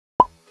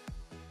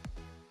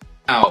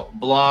Now,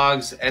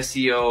 blogs,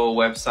 SEO,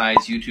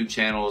 websites, YouTube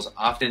channels,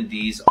 often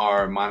these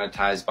are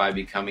monetized by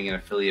becoming an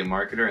affiliate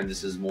marketer, and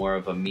this is more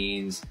of a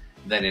means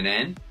than an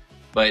end.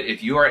 But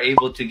if you are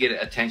able to get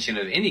attention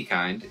of any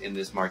kind in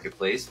this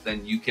marketplace,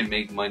 then you can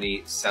make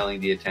money selling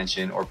the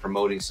attention or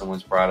promoting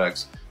someone's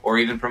products, or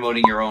even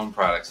promoting your own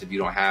products if you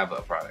don't have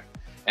a product.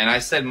 And I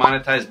said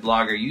monetize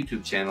blog or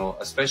YouTube channel,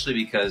 especially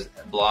because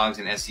blogs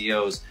and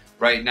SEOs,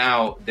 right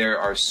now, there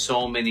are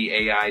so many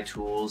AI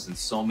tools and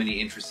so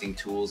many interesting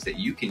tools that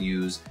you can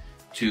use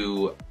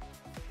to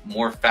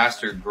more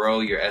faster grow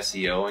your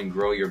SEO and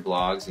grow your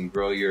blogs and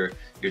grow your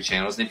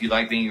channels. And if you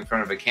like being in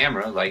front of a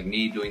camera, like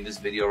me doing this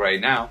video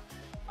right now,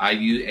 I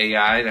use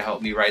AI to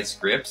help me write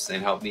scripts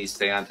and help me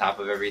stay on top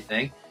of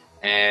everything.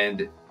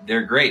 And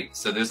they're great.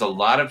 So there's a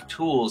lot of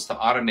tools to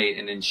automate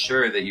and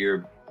ensure that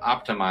you're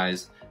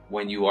optimized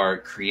when you are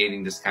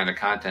creating this kind of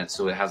content,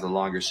 so it has a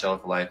longer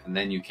shelf life, and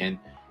then you can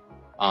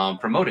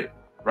promote it.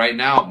 Right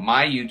now,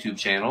 my YouTube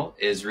channel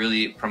is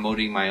really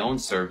promoting my own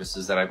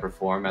services that I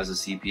perform as a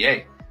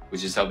CPA,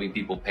 which is helping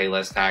people pay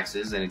less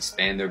taxes and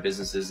expand their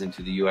businesses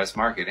into the US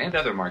market and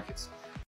other markets.